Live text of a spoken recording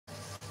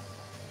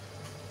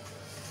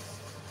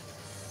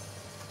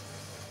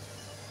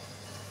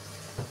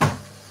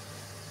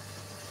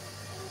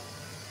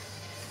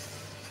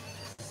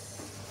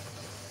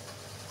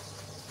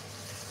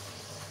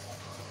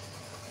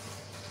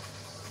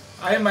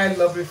Hi my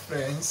lovely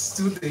friends,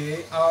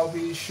 today I'll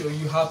be showing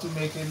you how to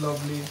make a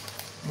lovely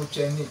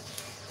mucenici.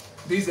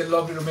 This is a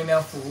lovely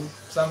Romanian food,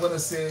 so I'm going to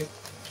say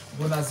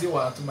bună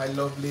ziua to my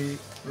lovely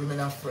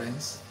Romanian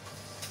friends.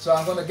 So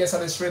I'm going to get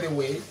started straight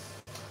away.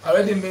 I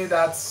already made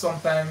that some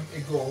time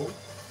ago.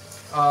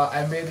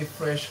 I made a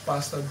fresh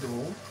pasta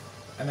dough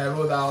and I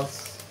wrote out,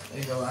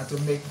 how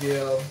to make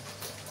the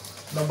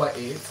number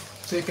 8.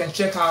 So you can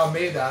check how I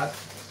made that.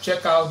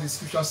 Check out the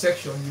description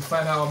section, you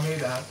find how I made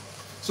that.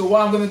 So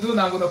what I'm going to do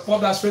now, I'm going to pop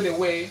that straight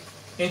away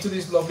into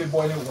this lovely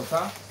boiling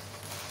water.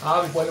 I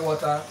have the boiling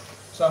water,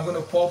 so I'm going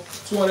to pop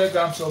 200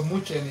 grams of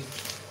mucenici.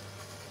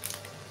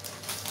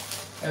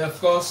 And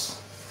of course,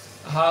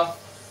 I have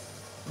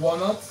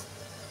walnut.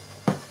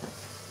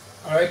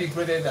 I already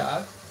grated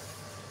that.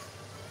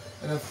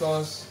 And of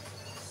course,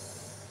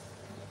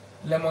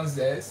 lemon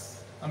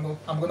zest. I'm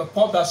going to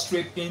pop that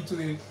straight into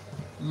the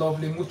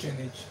lovely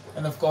mucenici.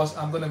 And of course,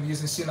 I'm going to be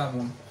using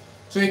cinnamon.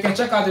 So you can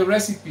check out the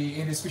recipe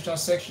in the description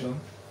section.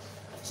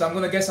 So I'm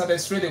going to get started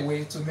straight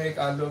away to make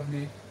our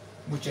lovely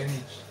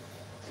mucenici.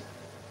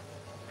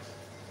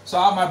 So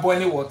I have my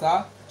boiling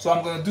water. So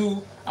I'm going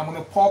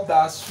to pop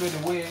that straight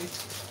away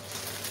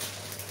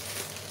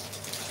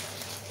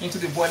into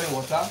the boiling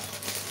water.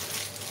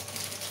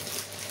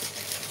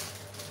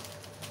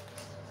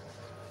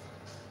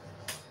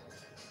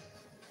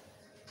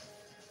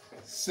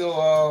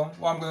 So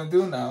what I'm going to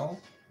do now,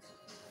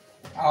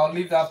 I'll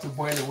leave that to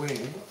boil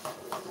away.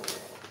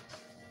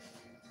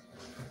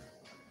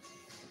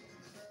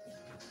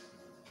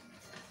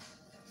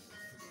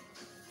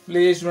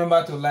 Please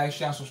remember to like,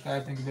 share, and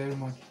subscribe. Thank you very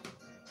much.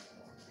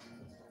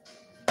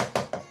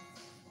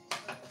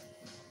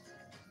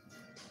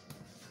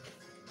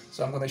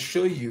 So I'm going to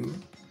show you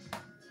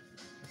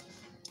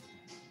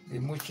the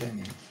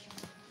mucenici.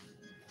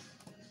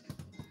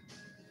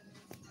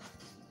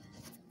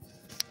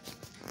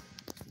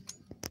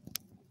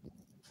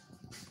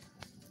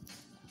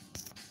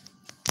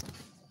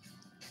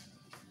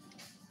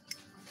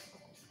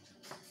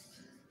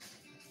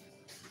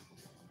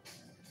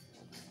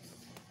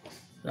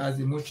 That's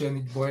the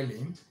mucenici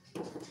boiling.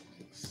 You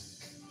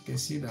can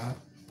see that.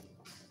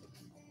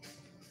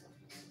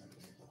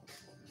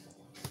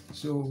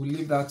 So we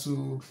leave that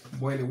to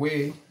boil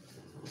away.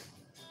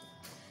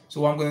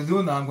 So what I'm going to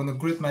do now, I'm going to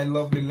grate my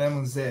lovely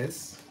lemon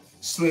zest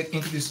straight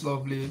into this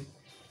lovely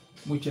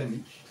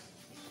mucenici.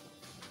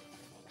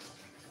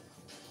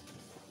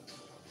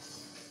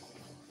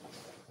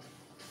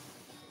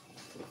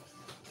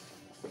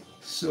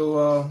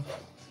 So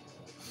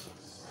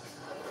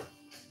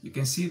you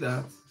can see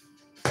that.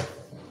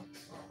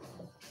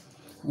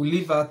 We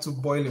leave that to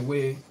boil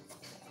away.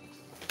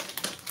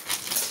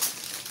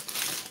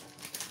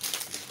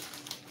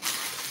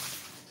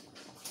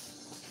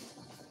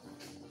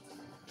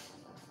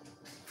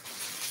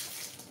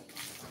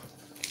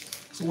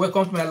 So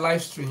welcome to my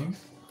live stream.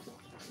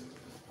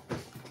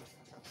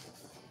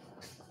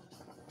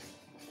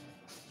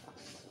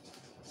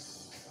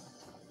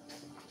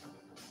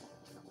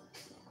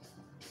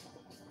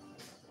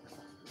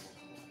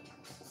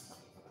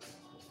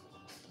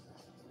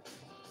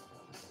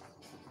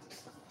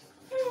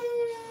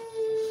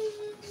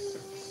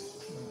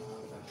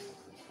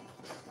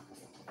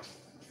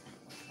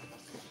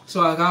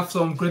 So I have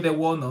some grated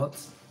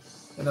walnuts,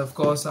 and of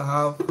course I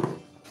have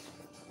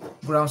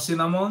ground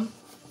cinnamon,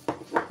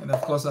 and of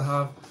course I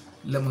have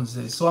lemon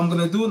zest. So what I'm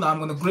going to do now, I'm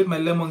going to grate my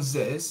lemon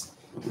zest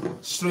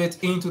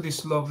straight into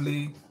this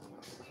lovely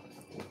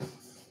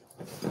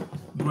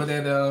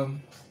grated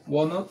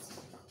walnut.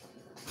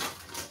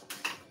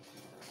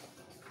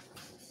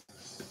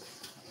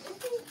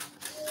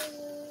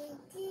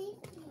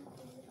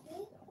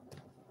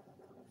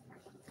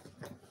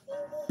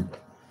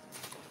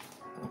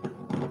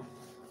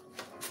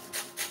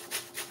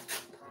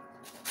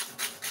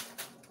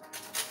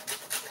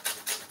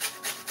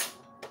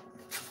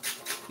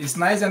 It's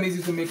nice and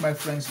easy to make, my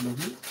friends.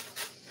 Lovely,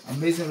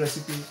 amazing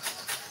recipe,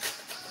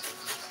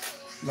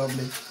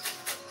 lovely.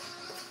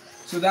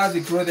 So that's the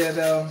grated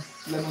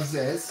lemon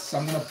zest. So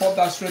I'm gonna pop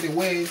that straight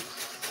away.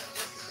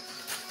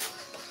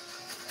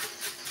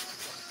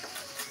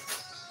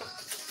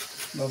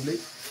 Lovely.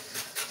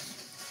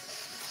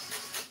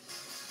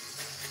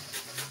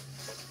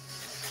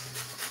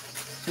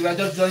 So we are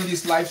just joining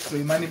this live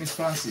stream. My name is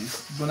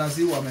Francis. Bună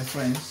ziua, my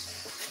friends.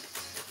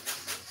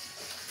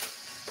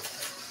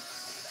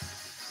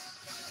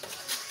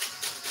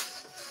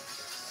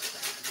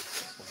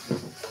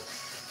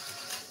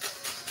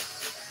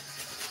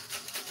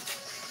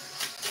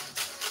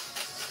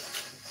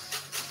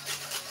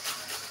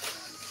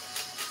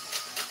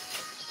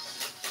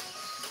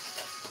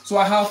 So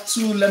I have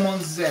 2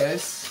 lemon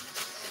zest.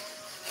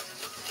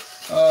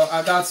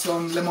 I got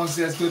some lemon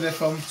zest grated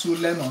from 2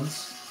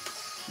 lemons.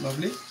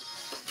 Lovely.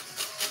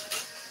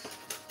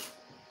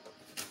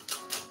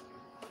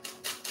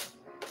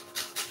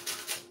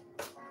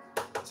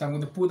 So I'm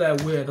going to put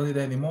that away. I don't need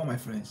that anymore, my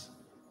friends.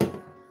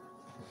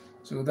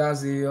 So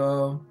that's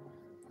the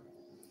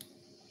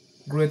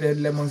grated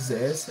lemon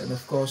zest, and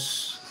of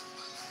course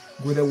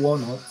grated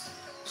walnut.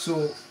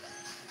 So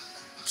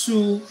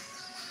 2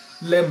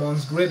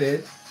 lemons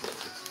grated,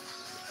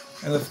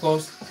 and of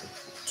course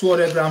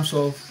 200 grams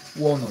of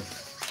walnut.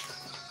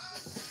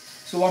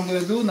 So what I'm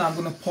going to do now, I'm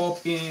going to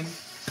pop in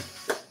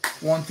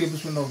 1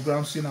 tablespoon of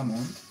ground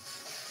cinnamon.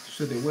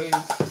 So the way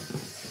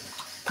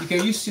you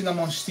can use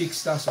cinnamon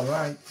sticks, that's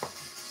alright.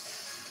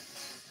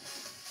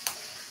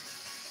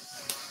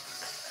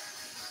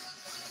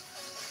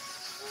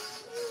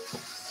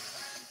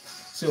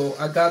 So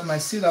I got my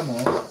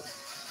cinnamon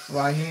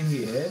right in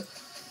here.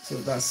 So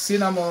that's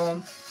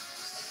cinnamon,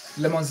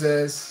 lemon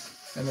zest,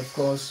 and of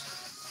course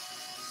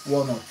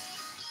walnut.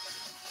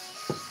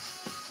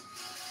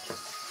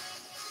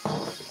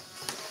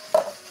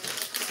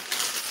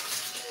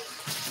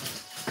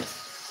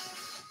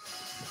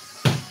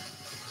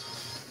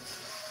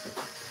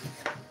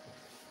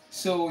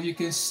 So you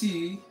can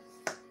see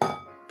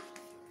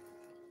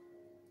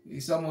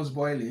it's almost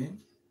boiling,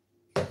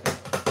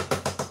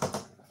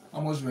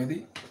 almost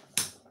ready.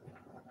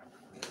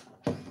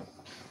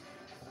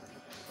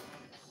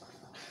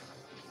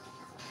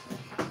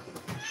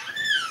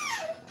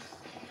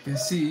 You can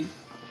see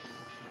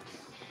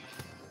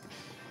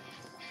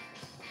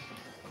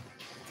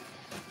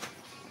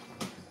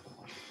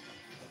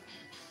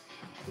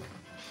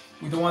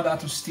we don't want that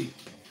to stick.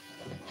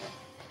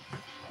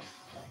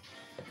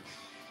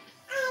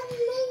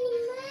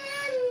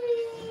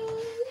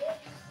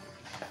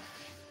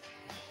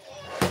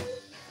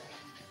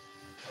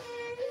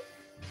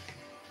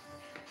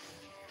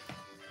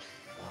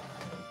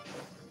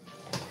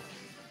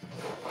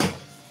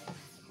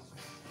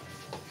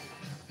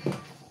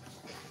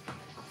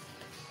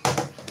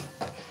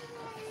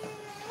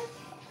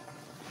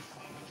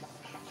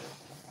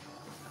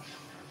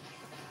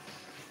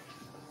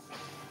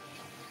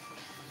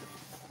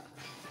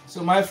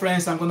 So my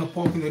friends, I'm going to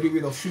pump in a little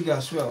bit of sugar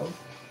as well.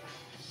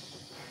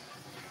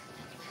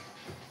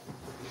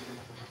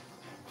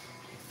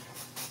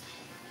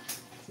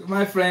 So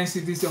my friends,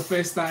 if this is your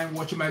first time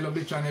watching my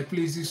lovely channel,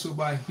 please do so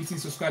by hitting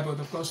subscribe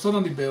button. Of course, turn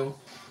on the bell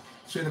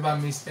so you never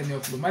miss any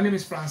upload. My name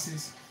is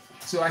Francis.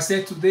 So I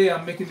said today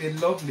I'm making a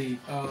lovely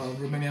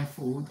Romanian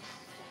food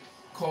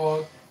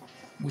called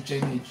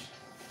Mucenici.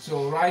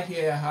 So right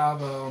here I have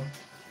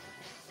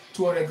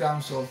 200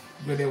 grams of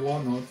grated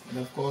walnut, and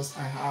of course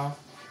I have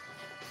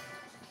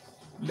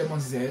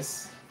lemon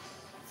zest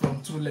from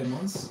 2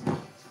 lemons,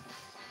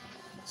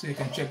 so you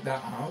can check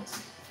that out.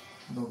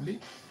 Lovely.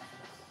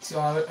 So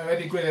I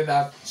already grated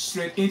that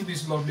straight into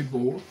this lovely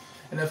bowl,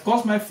 and of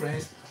course my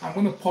friends, I'm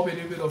going to pop a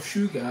little bit of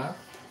sugar,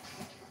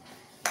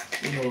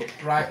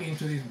 right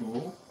into this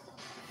bowl,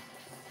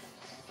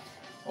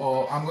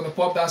 or I'm going to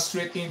pop that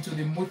straight into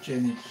the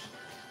Mucenici.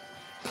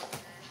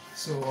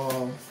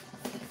 So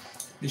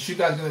the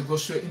sugar is going to go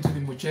straight into the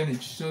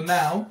Mucenici. So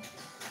now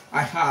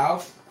I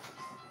have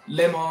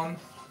lemon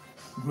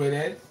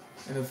grated,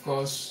 and of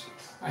course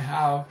I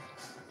have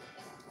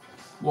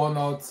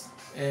walnut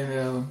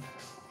and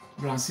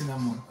ground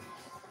cinnamon.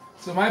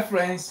 So my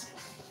friends,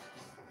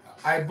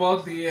 I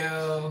bought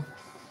the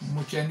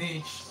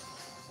Mucenici,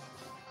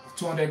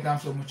 200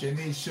 grams of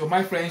Mucenici. So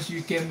my friends,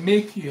 you can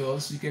make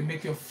yours, you can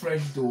make your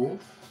fresh dough.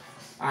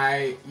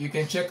 You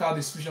can check out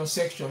the special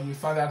section, you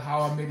find out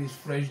how I made this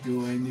fresh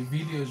dough, and the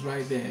video is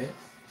right there.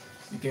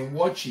 You can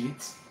watch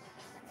it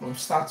from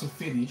start to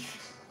finish.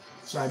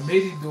 So I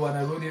made it dough and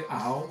I rolled it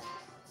out.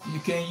 You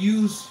can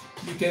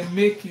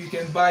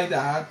buy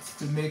that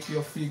to make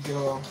your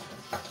figure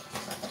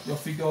 8.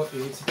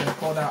 You can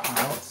cut that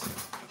out.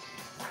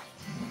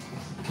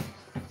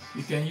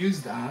 You can use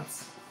that.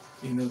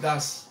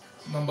 That's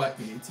number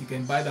 8. You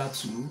can buy that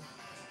too,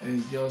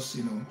 and just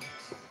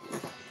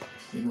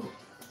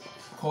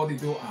cut the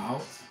dough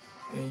out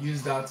and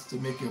use that to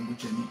make your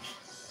Mucenici.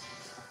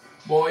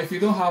 But if you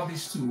don't have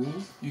this tool,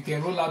 you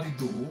can roll out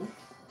the dough.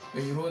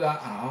 When you roll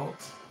that out,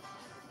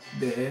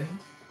 then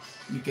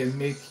you can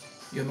make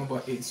your number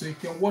 8. So you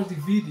can watch the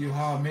video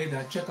how I made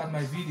that. Check out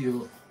my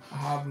video. I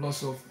have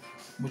lots of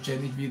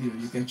Mucenici video.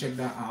 You can check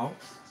that out,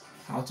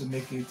 how to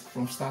make it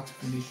from start to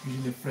finish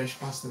using the fresh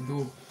pasta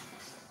dough.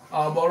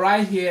 But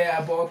right here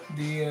I bought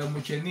the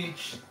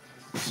Mucenici.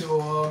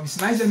 So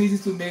it's nice and easy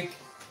to make.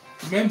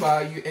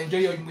 Remember, you enjoy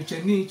your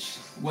Mucenici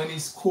when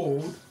it's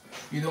cold.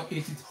 You don't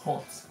eat it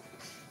hot.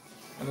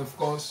 And of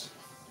course,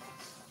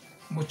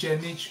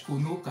 Mucenici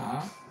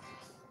Nuca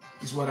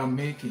is what I'm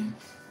making,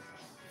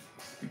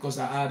 because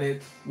I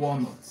added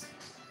walnuts.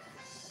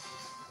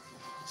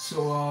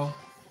 So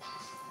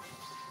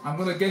I'm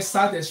gonna get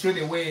started straight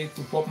away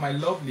to pop my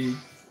lovely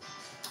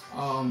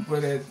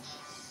grated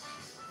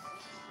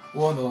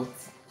walnut,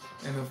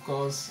 and of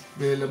course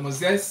the lemon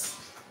zest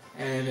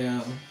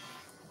and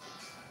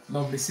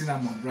lovely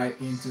cinnamon right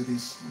into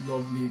this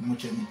lovely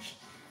Mucenici.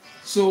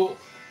 So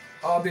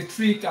the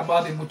trick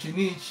about the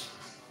Mucenici,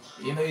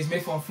 is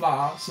made from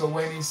flour. So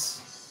when it's,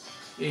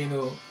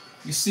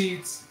 you see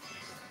it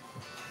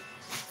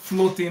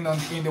floating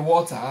in the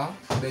water,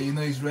 then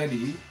it's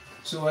ready.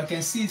 So I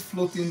can see it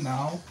floating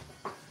now.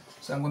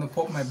 So I'm going to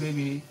pop my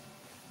baby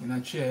in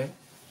a chair.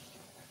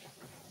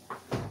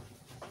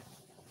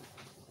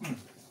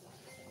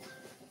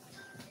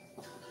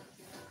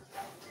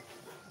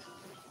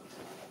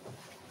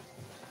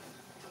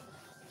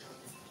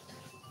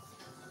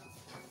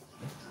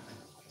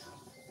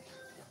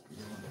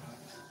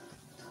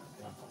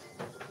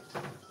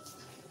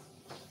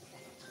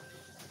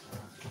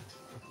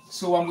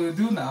 So what I'm going to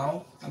do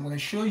now, I'm going to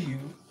show you.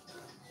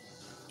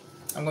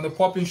 I'm going to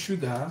pop in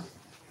sugar.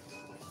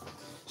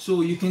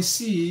 So you can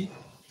see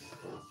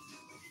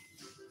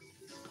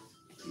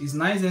it's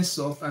nice and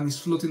soft and it's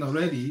floating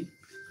already.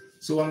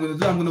 So what I'm going to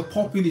do, I'm going to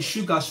pop in the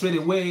sugar straight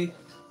away.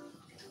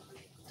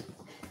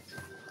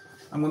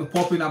 I'm going to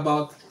pop in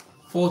about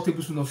 4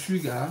 tablespoons of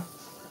sugar.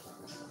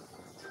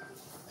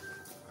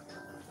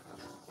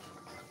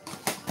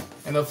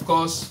 And of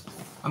course,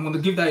 I'm going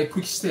to give that a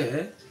quick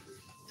stir.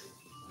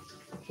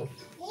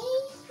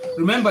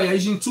 Remember, you're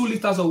using 2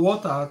 liters of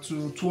water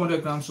to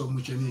 200 grams of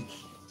mucenici.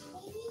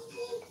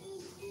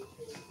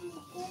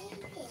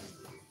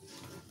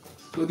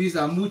 So these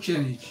are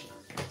mucenici.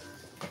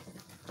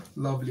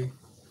 Lovely.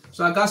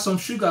 So I got some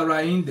sugar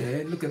right in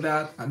there. Look at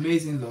that.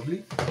 Amazing,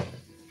 lovely.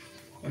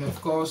 And of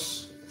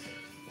course,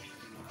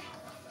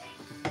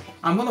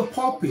 I'm going to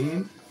pop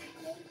in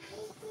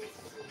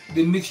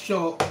the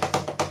mixture,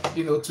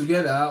 you know,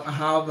 together. I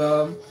have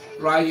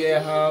right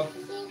here,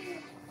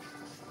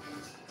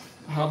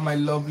 I have my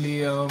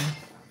lovely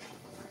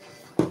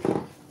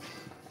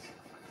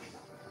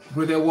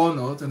grated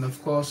walnut, and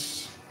of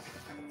course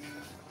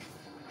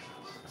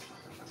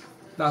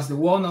that's the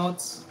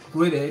walnuts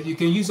grated. You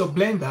can use a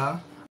blender,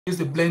 use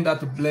the blender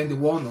to blend the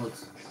walnut,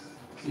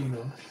 you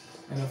know,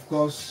 and of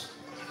course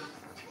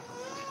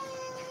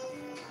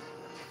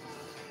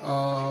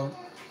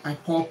I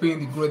pop in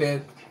the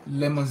grated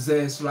lemon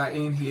zest right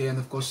in here, and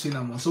of course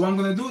cinnamon. So what I'm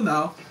gonna do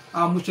now,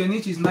 our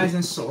mucenici is nice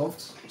and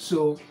soft.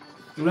 So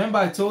remember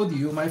I told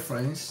you, my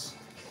friends,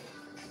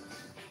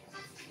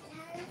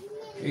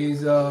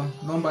 is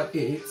number 8.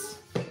 You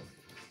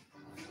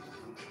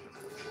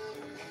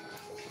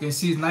can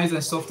see it's nice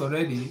and soft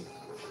already.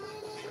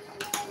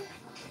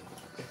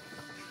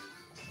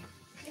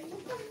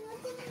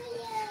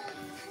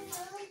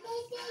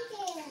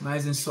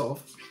 Nice and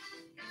soft.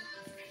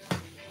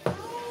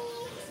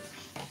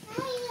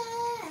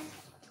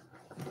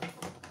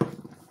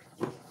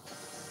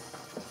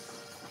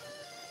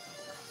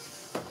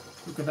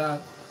 Look at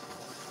that.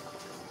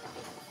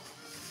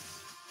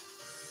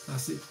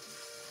 That's it.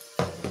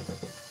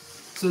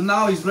 So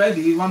now it's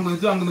ready. What I'm going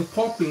to do, I'm going to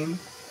pop in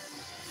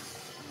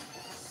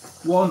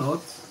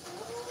walnut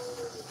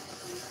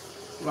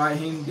right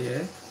in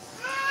there.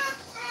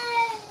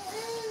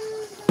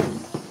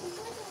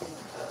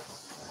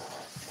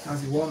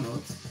 That's the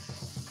walnut.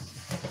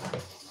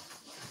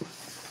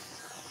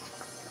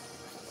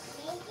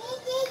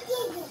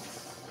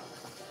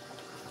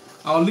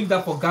 I'll leave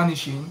that for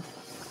garnishing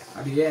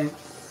at the end.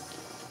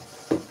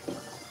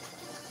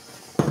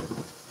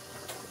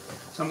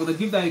 So I'm going to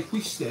give that a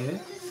quick stir.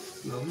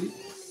 Lovely.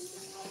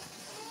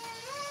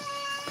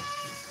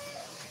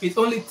 It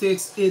only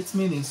takes 8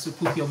 minutes to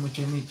cook your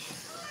mucenici.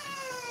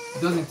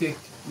 It doesn't take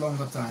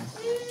longer time.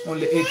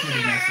 Only 8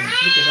 minutes, my friends.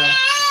 Look at that.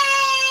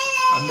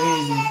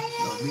 Amazing.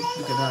 Lovely.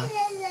 Look at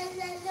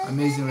that.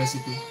 Amazing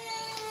recipe.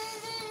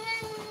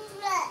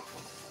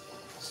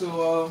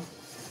 So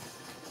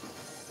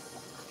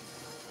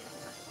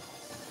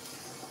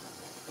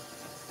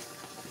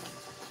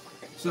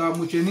our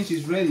mucenici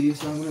is ready,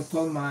 so I'm going to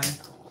turn my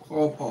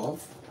hob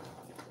off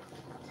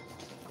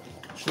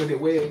straight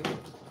away.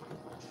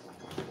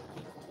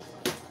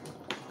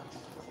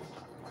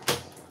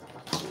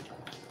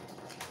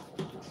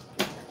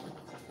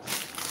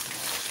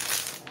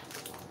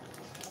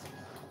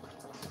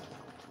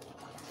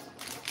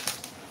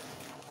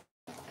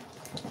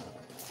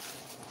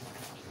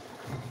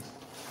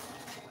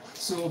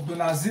 So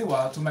bună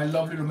ziua to my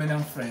lovely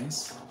Romanian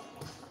friends.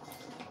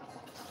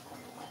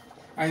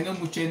 I know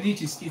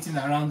mucenici is eaten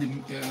around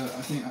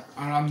I think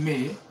around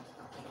May,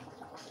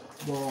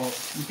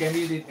 but you can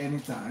eat it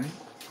anytime.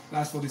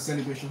 That's for the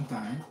celebration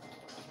time.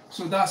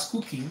 So that's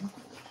cooking.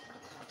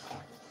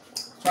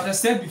 So as I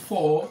said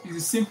before, it's a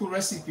simple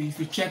recipe. If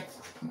you check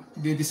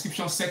the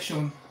description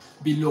section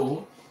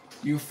below,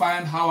 you'll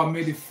find how I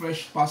made a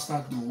fresh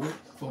pasta dough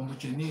for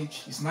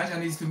mucenici. It's nice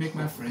and easy to make,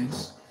 my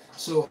friends.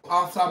 So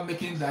after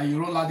making that, you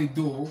roll out the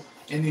dough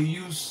and you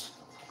use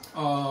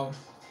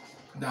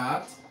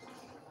that.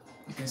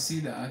 You can see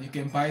that, you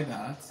can buy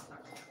that.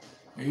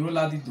 When you roll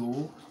out the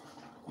dough,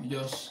 you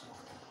just,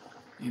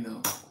 you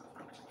know,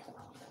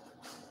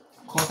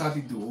 cut out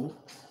the dough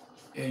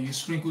and you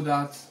sprinkle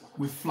that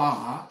with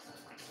flour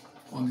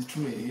on the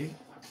tray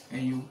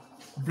and you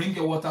bring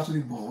your water to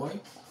the boil.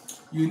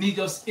 You need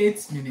just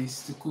 8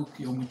 minutes to cook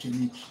your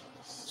mucenici.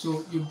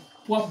 So you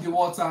pop the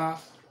water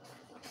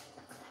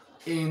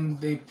in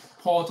the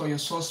pot or your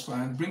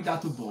saucepan, bring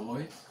that to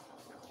boil,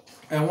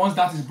 and once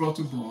that is brought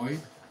to boil,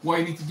 what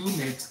you need to do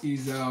next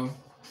is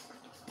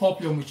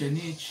pop your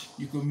mucenici.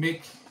 You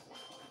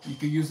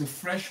can use the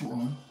fresh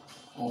one,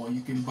 or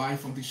you can buy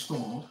from the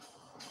store.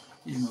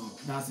 You know,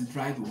 that's the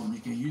dried one.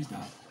 You can use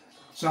that.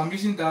 So I'm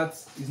using that.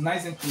 It's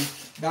nice and quick.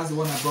 That's the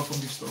one I brought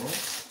from the store.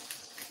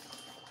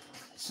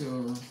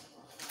 So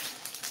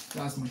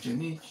that's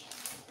mucenici.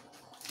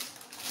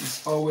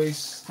 It's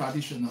always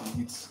traditional.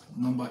 It's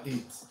number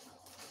 8.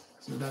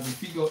 So that's the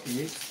figure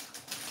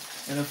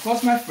 8. And of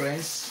course, my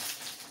friends,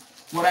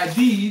 what I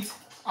did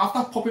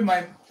After popping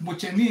my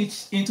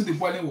Mucenici into the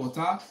boiling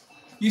water,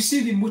 you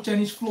see the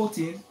Mucenici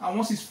floating, and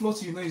once it's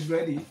floating, you know it's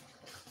ready.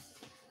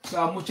 So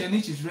our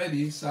Mucenici is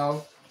ready,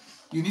 so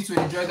you need to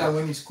enjoy that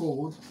when it's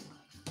cold.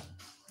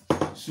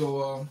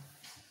 So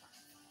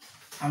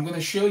I'm going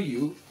to show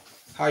you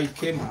how it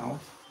came out.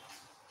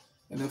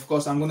 And of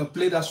course, I'm going to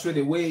plate that straight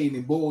away in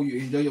a bowl. You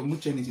enjoy your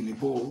Mucenici in a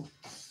bowl.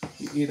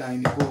 You eat that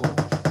in a bowl.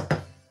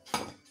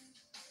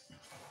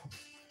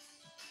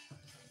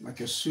 Like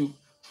your soup.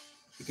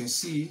 You can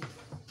see,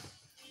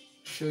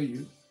 show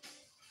you.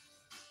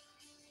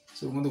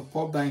 So I'm going to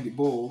pop that in the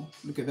bowl.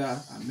 Look at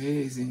that,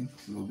 amazing,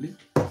 lovely.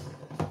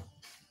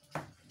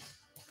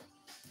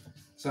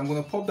 So I'm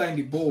going to pop that in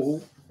the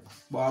bowl,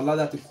 but I'll allow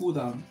that to cool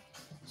down.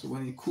 So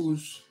when it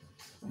cools,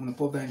 I'm going to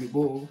pop that in the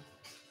bowl.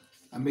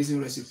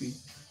 Amazing recipe.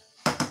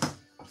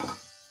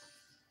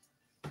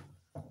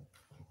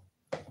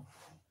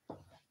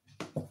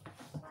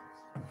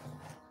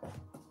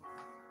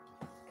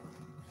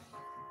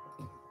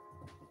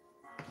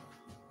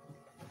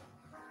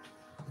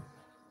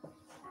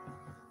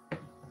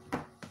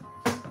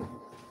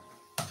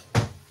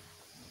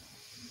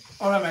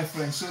 Alright my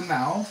friends, so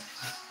now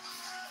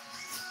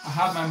I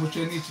have my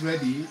Mucenici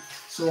ready.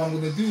 So what I'm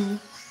going to do,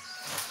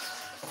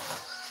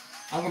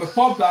 I'm going to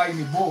pop that in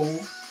the bowl,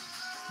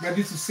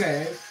 ready to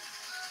serve.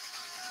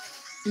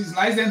 It's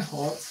nice and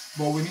hot,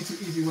 but we need to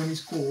eat it when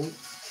it's cold.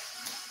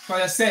 So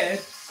as I said,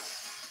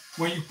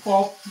 when you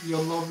pop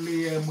your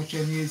lovely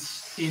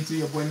Mucenici into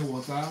your boiling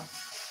water,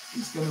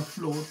 it's going to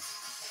float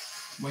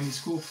when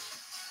it's cooked.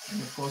 And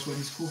of course, when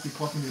it's cooked, you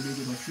pop in a little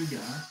bit of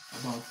sugar,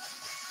 about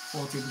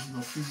 4 tablespoons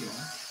of sugar.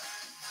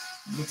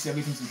 Mix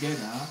everything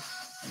together,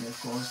 and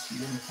of course, you're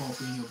going to pop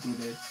in your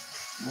grated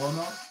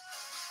walnut,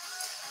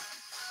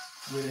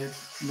 grated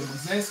lemon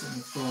zest,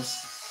 and of course,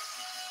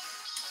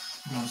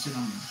 ground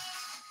cinnamon.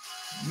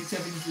 Mix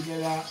everything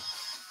together,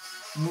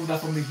 move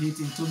that from the heat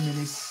in 2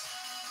 minutes.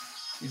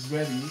 It's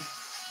ready,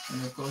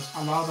 and of course,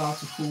 allow that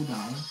to cool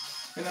down.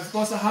 And of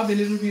course, I have a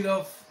little bit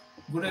of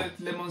grated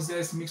lemon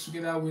zest mixed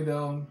together with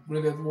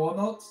grated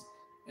walnut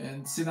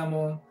and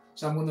cinnamon.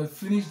 So I'm going to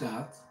finish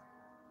that,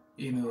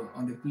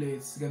 on the plate.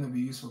 It's going to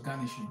be used for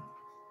garnishing.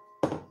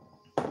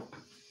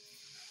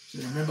 So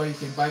remember, you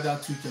can buy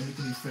that too if you're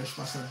making a fresh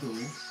pasta dough,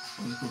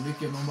 or you can make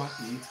your number 8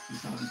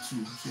 without the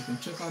 2. So you can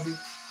check out the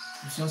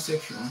description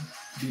section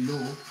below,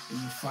 and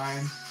you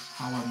find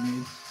how I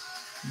made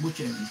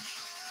Mucenici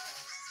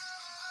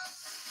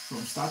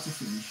from start to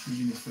finish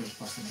using a fresh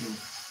pasta dough.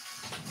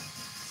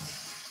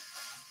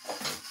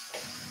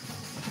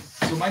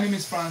 So my name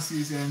is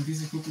Francis, and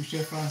this is Cook with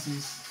Chef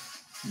Francis,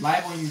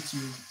 live on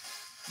YouTube,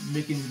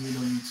 making it real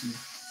on YouTube.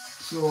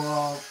 So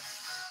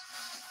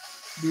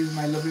this is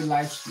my lovely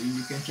live stream.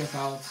 You can check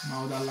out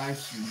my other live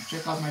stream.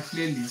 Check out my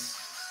playlist.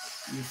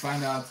 You'll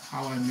find out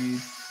how I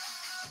made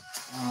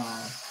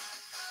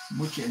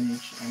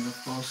Mucenici, and of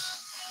course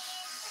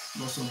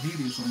lots of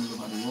videos from all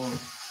over the world.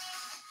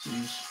 So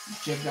you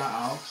check that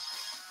out.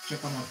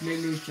 Check out my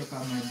playlist. Check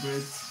out my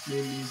bread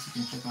playlist. You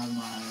can check out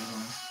my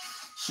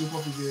soup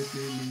of the day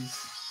playlist.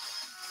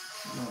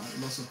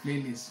 Lots of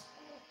playlists.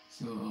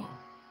 So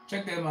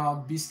check them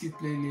out. Biscuit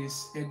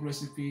playlist, egg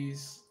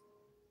recipes,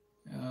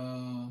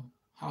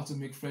 how to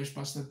make fresh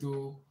pasta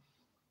dough,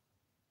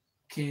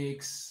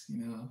 cakes,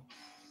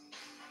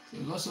 So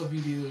lots of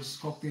videos,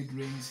 cocktail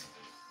drinks,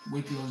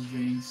 weight loss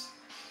drinks.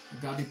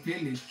 I got the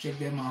playlist, check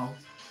them out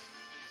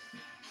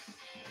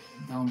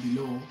down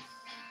below.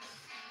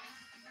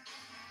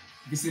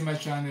 Visit my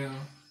channel,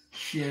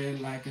 share,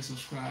 like, and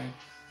subscribe.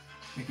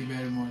 Thank you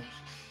very much.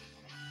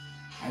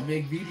 I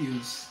make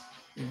videos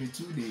every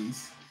 2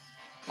 days.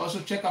 Also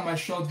check out my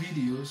short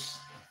videos.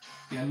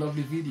 They are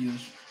lovely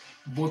videos,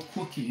 both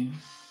cooking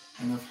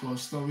and of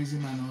course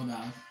tourism and all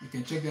that. You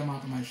can check them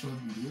out on my short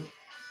video.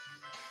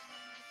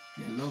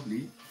 They're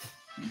lovely.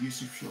 The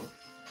YouTube short.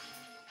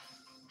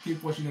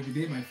 Keep watching every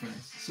day, my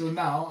friends. So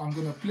now I'm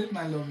gonna plate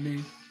my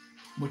lovely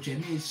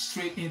Mucenici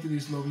straight into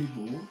this lovely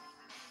bowl.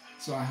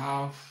 So I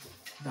have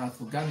that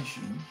for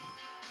garnishing.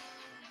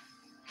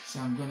 So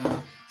I'm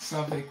gonna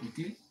serve very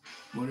quickly.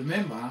 But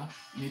remember,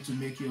 you need to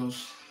make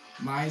yours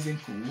nice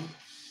and cold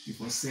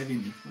before serving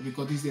it. But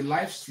because this is a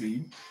live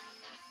stream,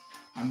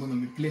 I'm gonna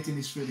be plating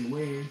it straight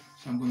away.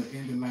 So I'm gonna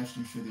end the live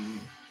stream straight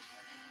away.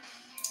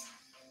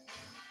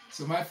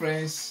 So my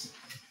friends,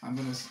 I'm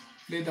gonna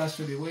plate that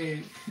straight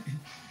away.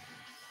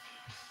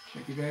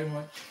 Thank you very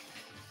much.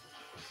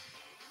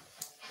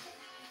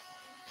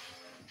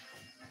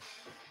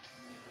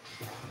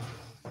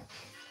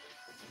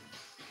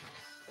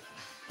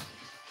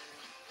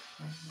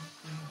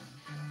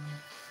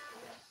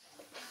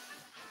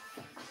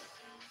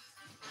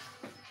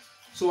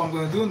 So what I'm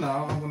going to do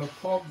now, I'm going to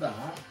pop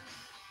that.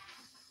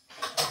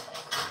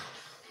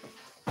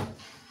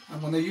 I'm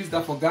going to use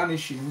that for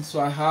garnishing. So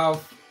I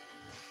have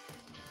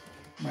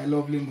my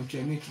lovely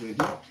Mucenici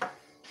ready.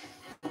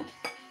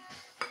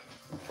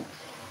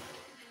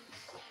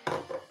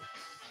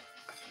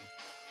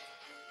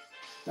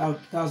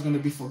 That's going to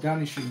be for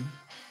garnishing.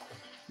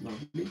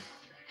 Lovely.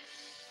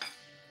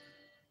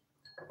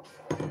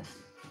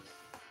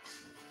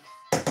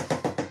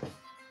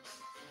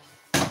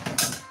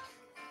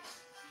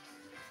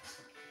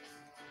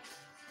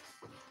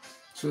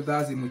 So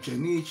that's the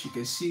Mucenici. You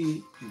can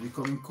see it's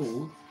becoming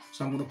cold.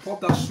 So I'm going to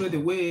pop that straight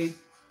away.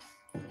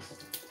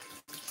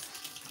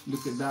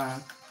 Look at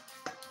that.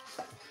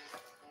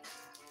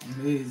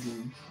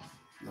 Amazing.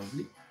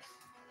 Lovely.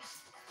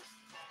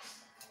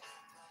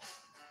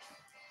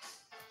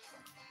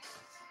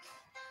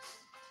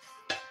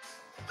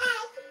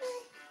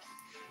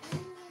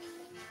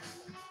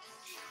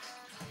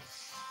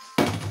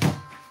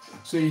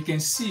 So you can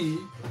see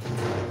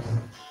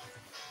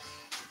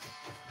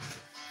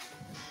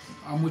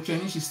our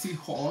Mucenici is still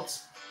hot,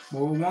 but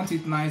we want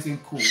it nice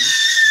and cool.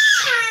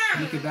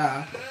 Look at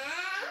that.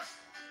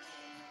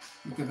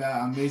 Look at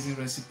that amazing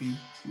recipe.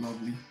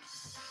 Lovely.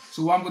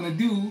 So what I'm going to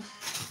do,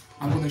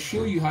 I'm going to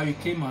show you how it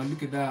came out.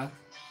 Look at that.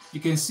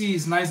 You can see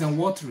it's nice and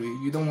watery.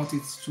 You don't want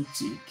it too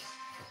thick.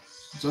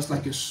 Just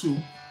like a soup.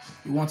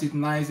 You want it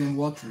nice and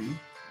watery,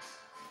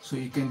 so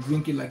you can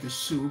drink it like a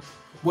soup.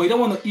 But you don't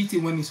want to eat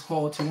it when it's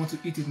hot. You want to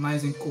eat it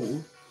nice and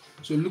cold.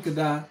 So look at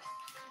that.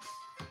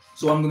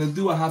 So what I'm going to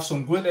do, I have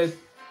some grated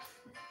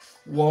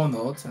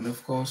walnuts and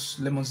of course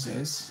lemon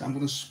zest. I'm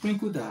going to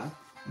sprinkle that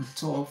on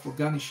top for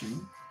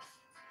garnishing.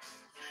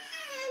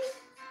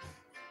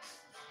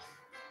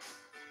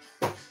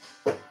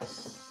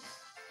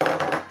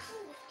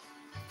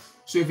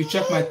 So if you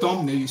check my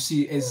thumbnail, you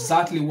see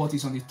exactly what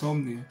is on the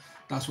thumbnail.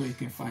 That's what you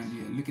can find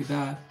here. Look at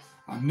that.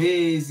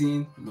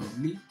 Amazing.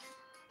 Lovely.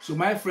 So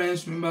my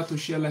friends, remember to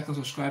share, like, and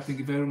subscribe. Thank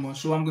you very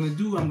much. So what I'm going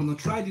to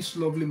try this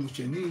lovely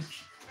Mucenici.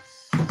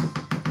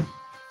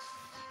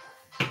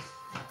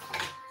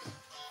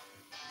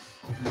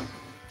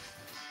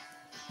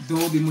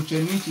 Though the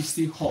Mucenici is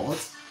still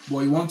hot, but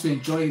you want to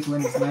enjoy it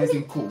when it's nice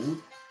and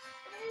cold.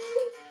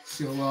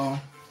 So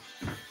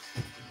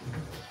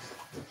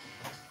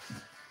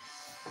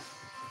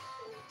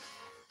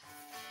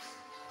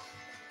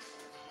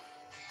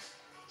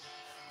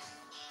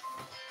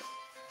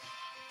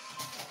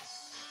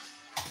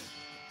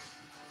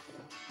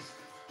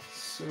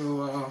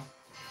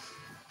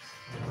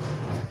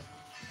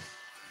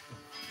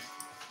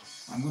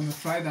I'm going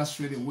to try that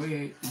straight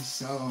away.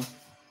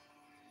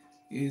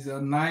 It's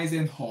nice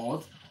and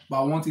hot,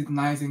 but I want it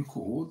nice and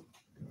cold.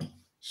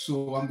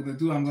 So what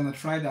I'm going to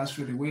try that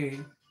straight away.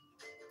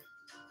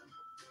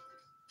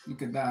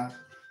 Look at that.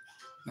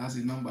 That's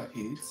the number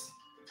 8.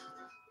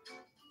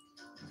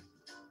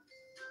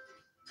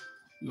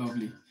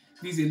 Lovely.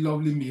 This is a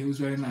lovely meal. It's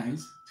very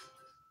nice.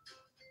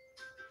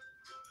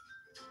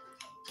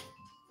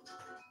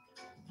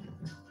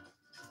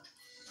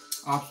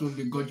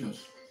 Absolutely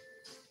gorgeous.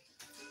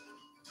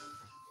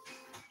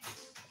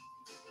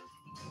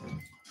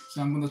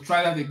 So I'm going to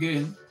try that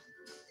again.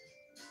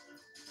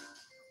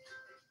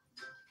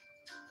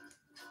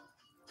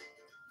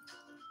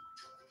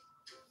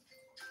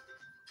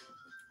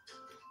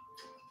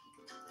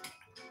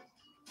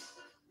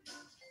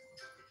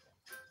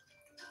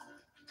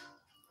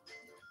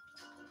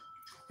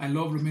 I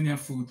love Romanian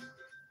food.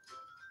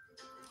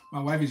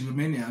 My wife is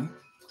Romanian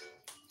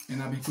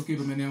and I've been cooking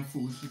Romanian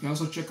food. You can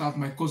also check out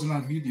my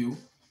coconut video.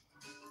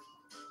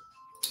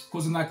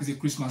 Coconut is a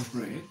Christmas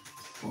bread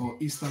or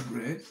Easter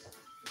bread.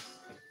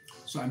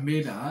 So I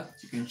made that.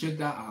 You can check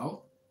that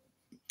out.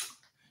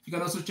 You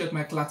can also check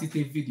my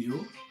Clatite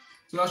video.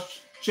 So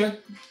just check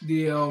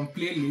the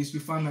playlist.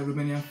 You find my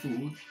Romanian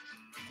food,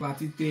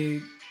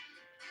 Clatite,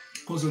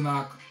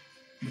 Cozonac,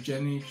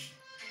 Mucenici,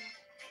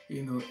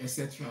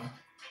 etc.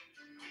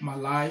 My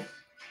life,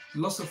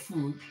 lots of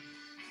food.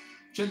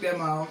 Check them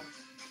out.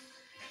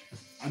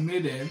 I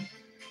made them.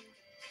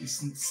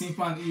 It's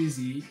simple and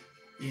easy,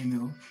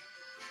 when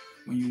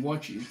you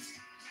watch it.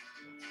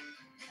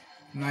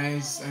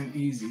 Nice and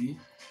easy,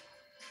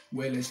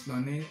 well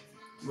explained,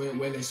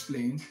 well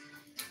explained,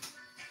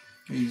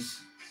 is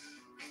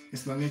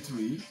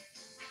explanatory.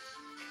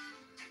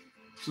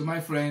 So my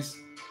friends,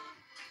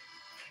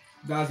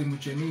 that's the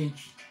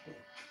Mucenici.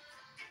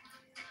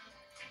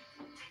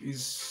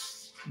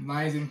 Is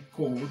nice and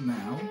cold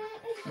now,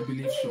 I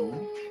believe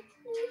so.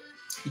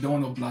 You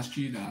don't want to blast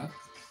through that.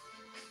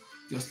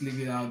 Just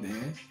leave it out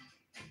there.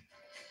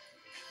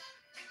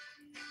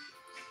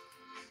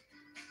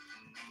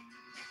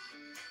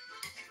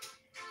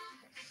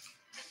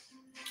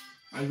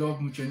 I love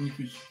Mucenici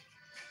with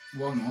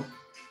walnut.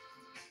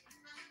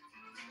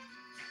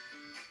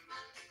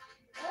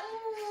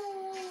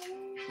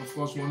 Of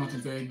course, walnut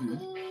is very good.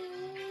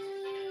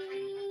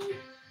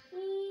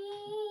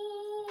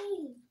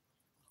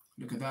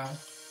 Look at that.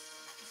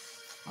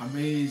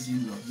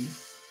 Amazing, lovely.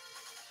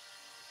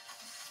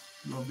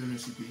 Lovely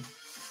recipe.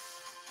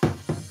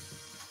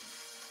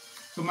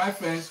 So my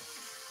friends,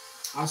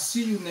 I'll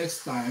see you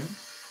next time.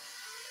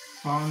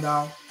 Found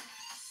out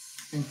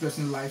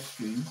interesting live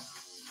stream.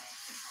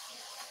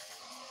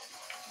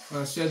 As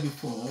I said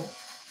before,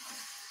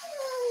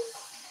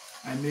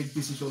 I make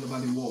dishes all over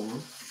the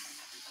world,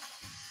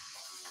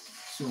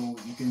 so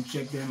you can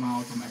check them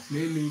out on my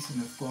playlist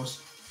and of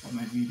course on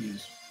my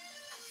videos.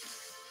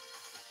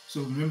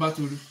 So remember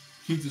to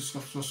hit the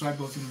subscribe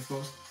button, of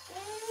course,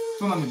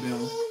 turn on the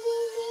bell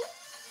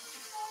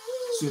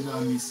so you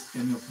don't miss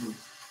any upload.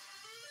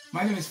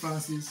 My name is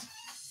Francis.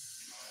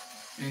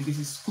 And this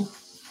is Cooked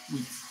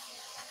with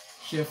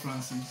Chef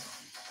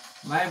Francis,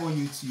 live on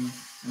YouTube,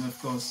 and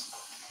of course,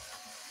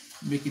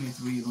 making it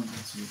real on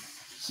YouTube.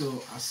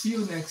 So I'll see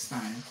you next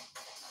time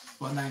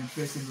for an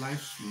interesting live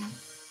stream.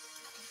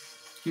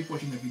 Keep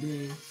watching every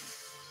day,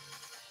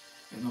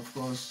 and of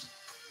course,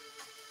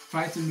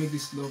 try to make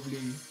this lovely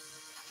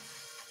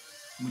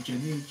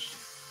Mucenici.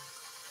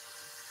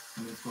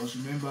 And of course,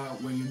 remember,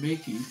 when you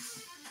make it,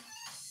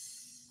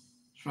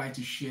 try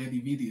to share the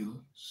video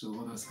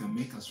so others can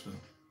make as well.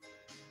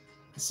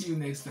 See you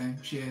next time.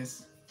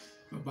 Cheers.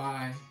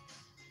 Bye-bye.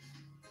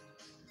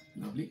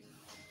 Lovely.